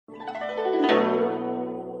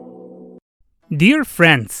Dear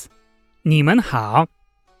friends, 你们好.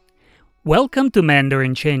 Welcome to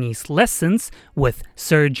Mandarin Chinese Lessons with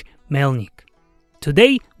Serge Melnik.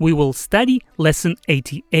 Today we will study lesson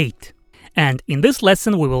 88. And in this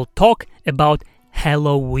lesson we will talk about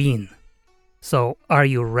Halloween. So, are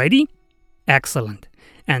you ready? Excellent.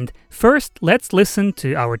 And first, let's listen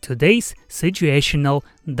to our today's situational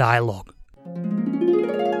dialogue.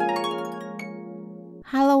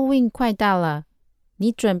 Halloween 快到了，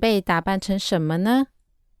你准备打扮成什么呢？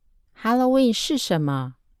 Halloween 是什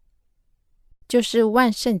么？就是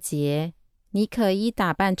万圣节，你可以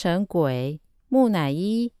打扮成鬼、木乃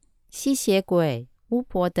伊、吸血鬼、巫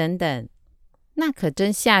婆等等，那可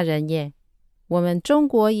真吓人耶。我们中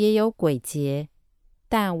国也有鬼节，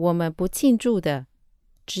但我们不庆祝的，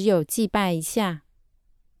只有祭拜一下。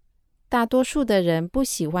大多数的人不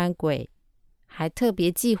喜欢鬼，还特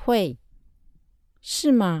别忌讳。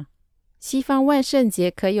是吗？西方万圣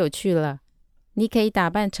节可有趣了，你可以打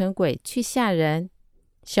扮成鬼去吓人，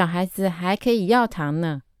小孩子还可以要糖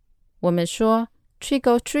呢。我们说 trick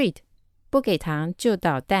or treat， 不给糖就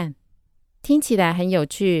捣蛋，听起来很有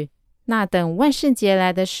趣。那等万圣节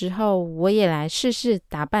来的时候，我也来试试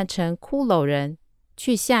打扮成骷髅人，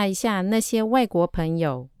去吓一吓那些外国朋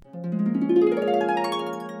友。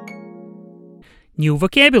New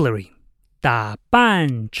vocabulary. 打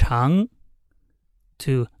扮成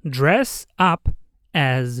to dress up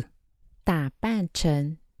as 打扮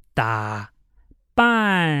成打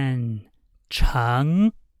扮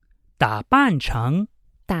成打扮成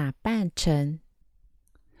打扮成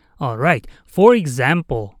Alright, for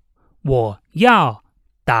example, 我要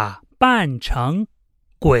打扮成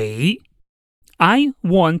鬼 I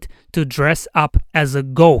want to dress up as a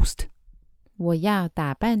ghost. 我要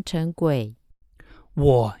打扮成鬼。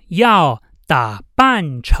我要打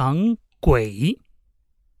扮成鬼。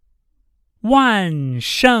万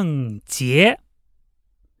圣节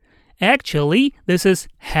Actually, this is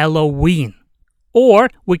Halloween. Or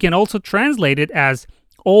we can also translate it as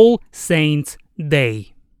All Saints'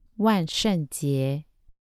 Day. 万圣节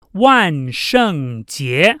万圣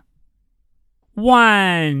节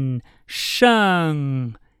万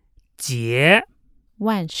圣节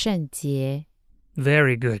万圣节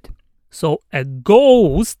Very good. So a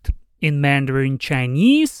ghost in Mandarin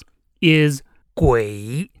Chinese is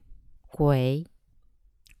鬼鬼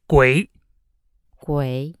鬼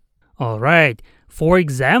鬼 All right. For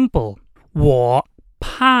example, 我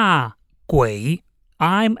怕鬼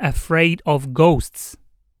I'm afraid of ghosts.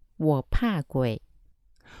 我怕鬼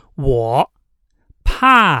我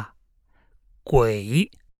怕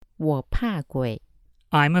鬼我怕鬼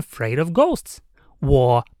I'm afraid of ghosts.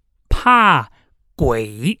 我怕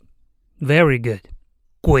鬼 Very good.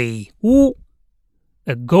 鬼屋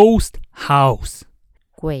A ghost house.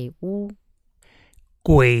 鬼屋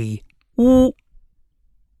鬼屋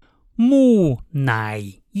木乃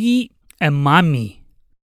伊 A mummy.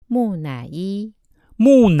 木乃伊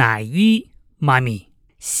木乃伊 mummy.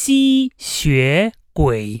 吸血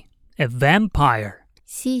鬼 A vampire.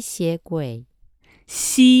 吸血鬼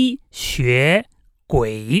吸血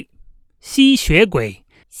鬼吸血鬼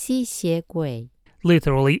吸血鬼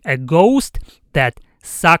Literally a ghost that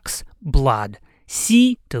sucks blood.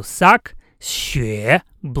 吸 to suck, 血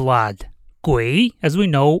blood. 鬼 as we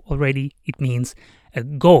know already, it means a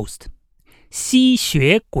ghost. 吸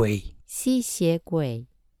血鬼吸血鬼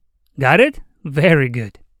Got it? Very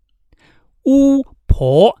good. 巫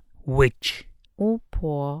婆 witch. 巫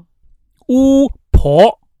婆巫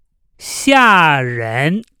婆吓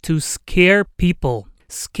人 to scare people.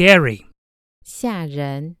 Scary. 吓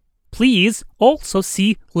人 Please also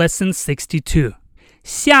see lesson 62.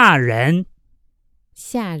 吓人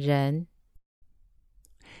吓人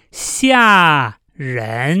吓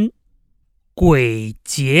人鬼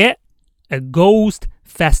节 A ghost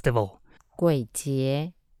festival. 鬼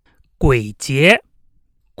节鬼节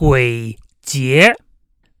鬼节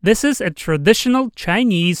This is a traditional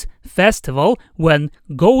Chinese festival when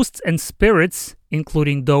ghosts and spirits,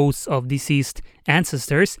 including those of deceased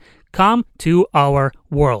ancestors, come to our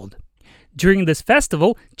world. During this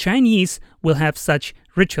festival, Chinese will have such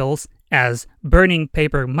rituals as burning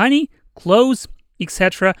paper money, clothes,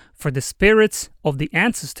 etc. for the spirits of the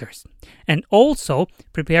ancestors, and also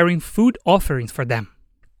preparing food offerings for them.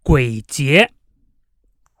 鬼节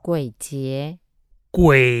鬼节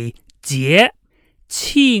鬼节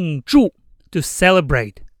庆祝 to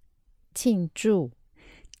celebrate. 庆祝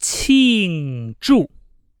庆祝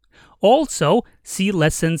Also, see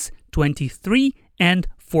lessons 23 and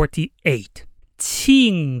 48.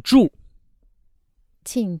 庆祝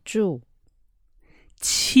庆祝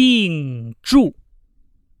庆祝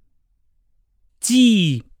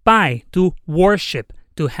祭拜拜 to worship,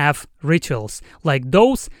 to have rituals like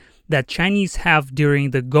those that Chinese have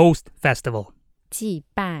during the Ghost Festival. 祭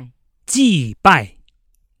拜，祭拜，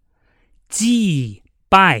祭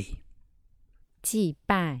拜，祭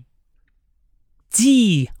拜，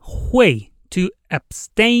忌讳 to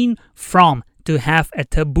abstain from, to have a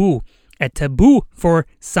taboo for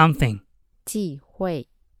something. 忌讳，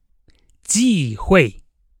忌讳，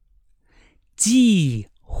忌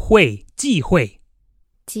讳，忌讳。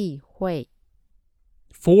忌讳。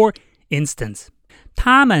For instance,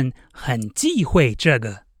 他们很忌讳这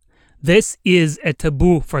个。This is a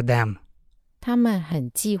taboo for them. 他们很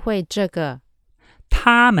忌讳这个。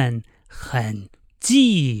他们很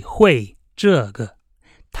忌讳这个。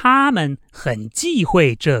他们很忌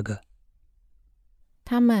讳这个。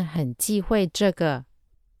他们很忌讳这个。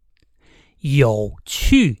有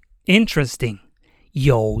趣 interesting.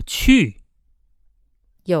 有趣。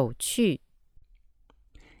有趣。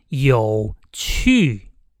有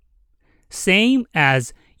趣。Same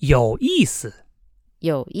as 有意思。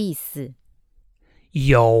有意思。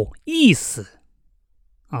有意思。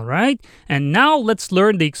All right? And now let's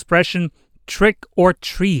learn the expression trick or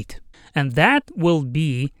treat. And that will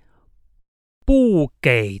be 不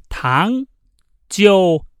给糖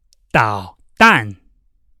就捣蛋。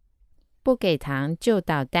不给糖就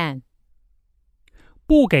捣蛋。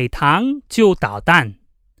不给糖就捣蛋。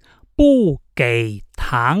不给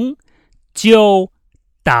糖就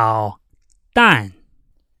捣蛋。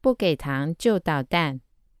不给糖就捣蛋。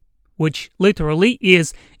Which literally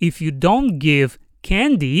is, if you don't give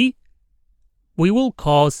candy, we will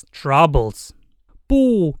cause troubles.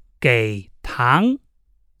 不给糖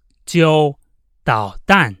就捣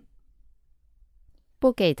蛋。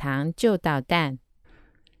不给糖就捣蛋。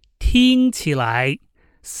听起来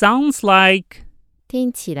sounds like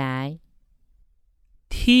听起来。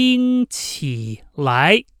听起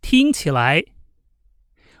来听起来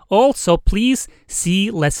Also, please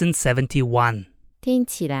see lesson 71. 听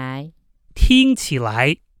起来。听起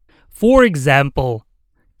来 For example,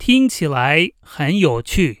 听起来很有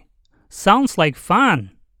趣 Sounds like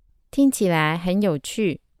fun. 听起来很有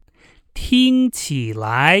趣。听起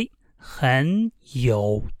来很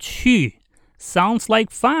有趣 Sounds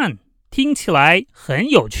like fun. 听起来很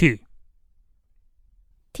有趣。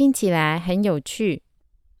听起来很有趣。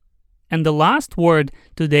And the last word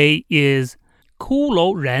today is 骷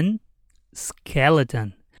髅人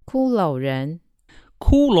skeleton. 骷髅人。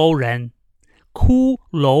骷髅人骷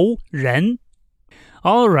髅人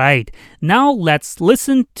All right, now let's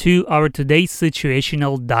listen to our today's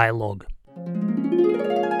situational dialogue.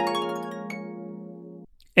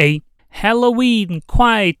 A. Halloween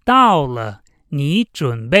快到了，你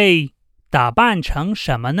准备打扮成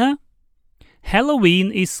什么呢？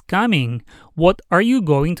 Halloween is coming. What are you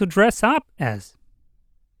going to dress up as?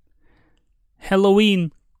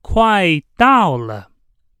 Halloween 快到了，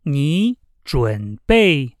你准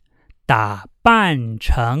备打扮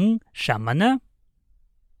成什么呢？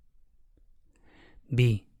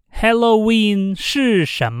 B. Halloween 是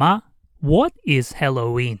什么？ What is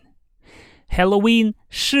Halloween? Halloween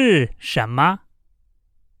是什么？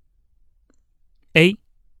 A.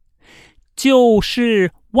 就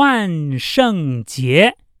是万圣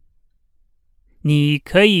节，你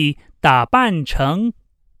可以打扮成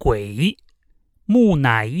鬼、木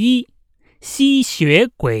乃伊、吸血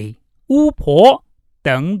鬼、巫婆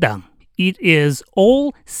等等。It is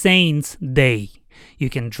All Saints Day. You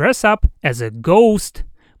can dress up as a ghost,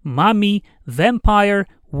 mummy, vampire,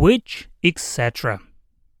 witch, etc.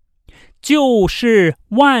 就是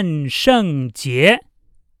万圣节，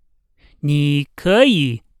你可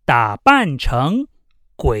以打扮成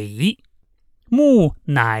鬼、木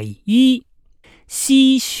乃伊、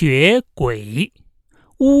吸血鬼、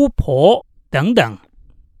巫婆等等。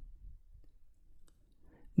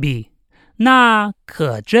B. 那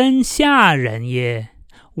可真吓人耶！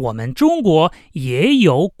我们中国也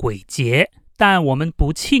有鬼节，但我们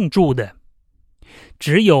不庆祝的，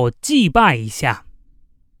只有祭拜一下。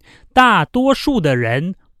大多数的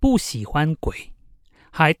人不喜欢鬼，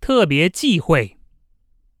还特别忌讳。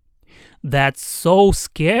That's so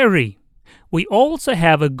scary. We also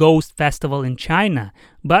have a ghost festival in China,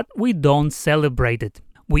 but we don't celebrate it.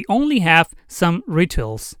 We only have some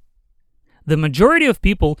rituals. The majority of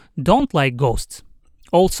people don't like ghosts.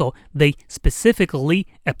 Also, they specifically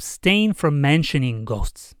abstain from mentioning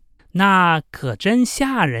ghosts. 那可真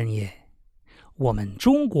吓人耶！我们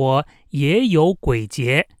中国也有鬼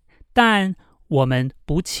节，但我们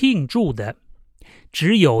不庆祝的，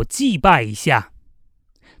只有祭拜一下。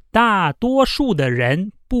大多数的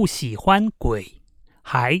人不喜欢鬼，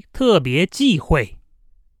还特别忌讳。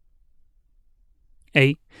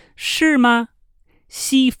A. 是吗？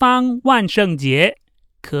西方万圣节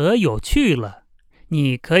可有趣了，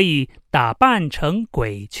你可以打扮成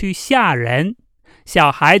鬼去吓人，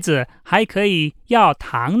小孩子还可以要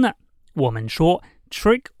糖呢。我们说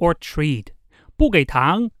trick or treat， 不给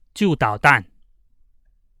糖就捣蛋。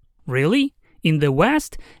Really? In the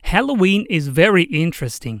West, Halloween is very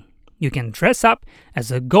interesting. You can dress up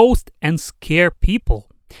as a ghost and scare people.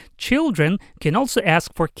 Children can also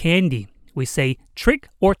ask for candy. We say trick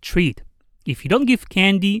or treat. If you don't give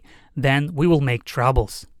candy, then we will make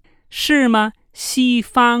troubles. 是吗？西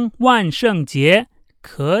方万圣节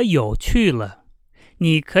可有趣了，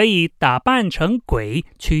你可以打扮成鬼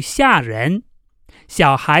去吓人，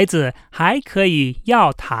小孩子还可以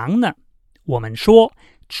要糖呢。我们说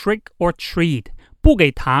trick or treat， 不给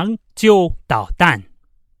糖就捣蛋。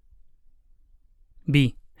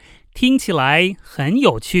B. 听起来很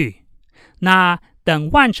有趣，那等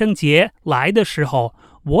万圣节来的时候，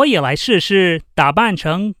我也来试试打扮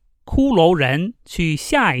成骷髅人去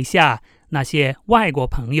吓一吓那些外国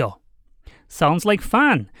朋友。Sounds like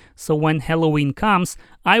fun. So when Halloween comes,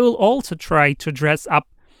 I will also try to dress up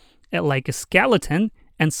like a skeleton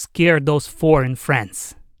and scare those foreign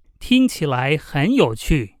friends. 听起来很有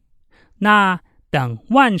趣。那等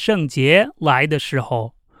万圣节来的时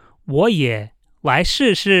候，我也来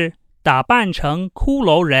试试打扮成骷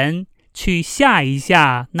髅人去吓一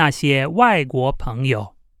吓那些外国朋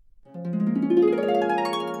友。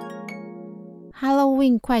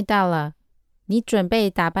Halloween 快到了，你准备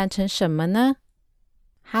打扮成什么呢？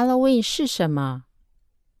 Halloween 是什么？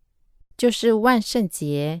就是万圣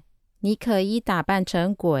节，你可以打扮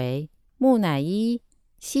成鬼、木乃伊、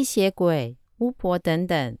吸血鬼、巫婆等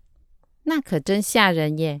等，那可真吓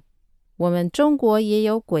人耶。我们中国也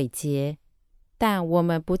有鬼节，但我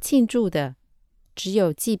们不庆祝的，只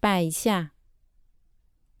有祭拜一下。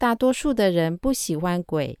大多数的人不喜欢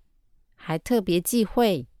鬼，还特别忌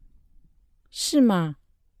讳。是吗？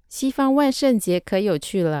西方万圣节可有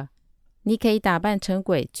趣了，你可以打扮成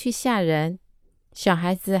鬼去吓人，小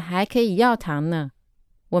孩子还可以要糖呢。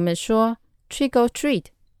我们说 trick or treat，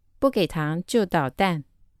 不给糖就捣蛋。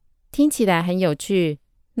听起来很有趣，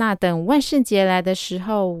那等万圣节来的时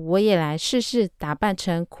候，我也来试试打扮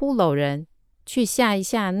成骷髅人，去吓一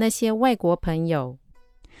吓那些外国朋友。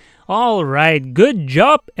All right, good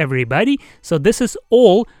job, everybody. So this is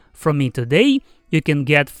all from me today. You can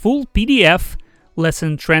get full PDF,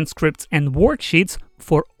 lesson transcripts, and worksheets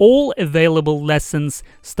for all available lessons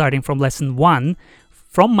starting from lesson 1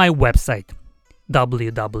 from my website,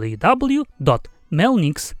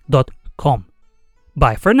 www.melnix.com.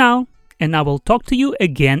 Bye for now, and I will talk to you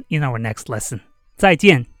again in our next lesson. 再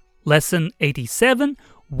见. Lesson 87,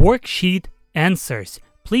 Worksheet Answers.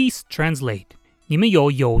 Please translate. 你们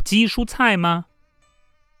有有机蔬菜吗？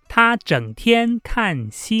他整天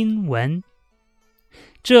看新闻。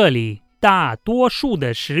这里大多数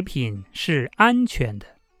的食品是安全的，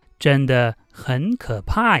真的很可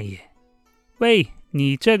怕耶。喂，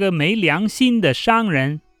你这个没良心的商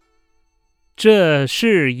人，这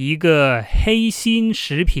是一个黑心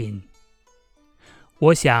食品。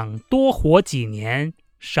我想多活几年，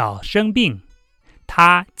少生病。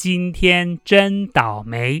他今天真倒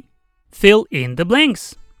霉。Fill in the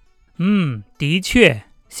blanks. 的确，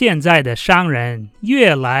现在的商人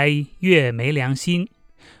越来越没良心，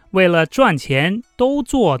为了赚钱都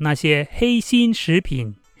做那些黑心食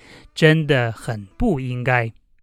品，真的很不应该。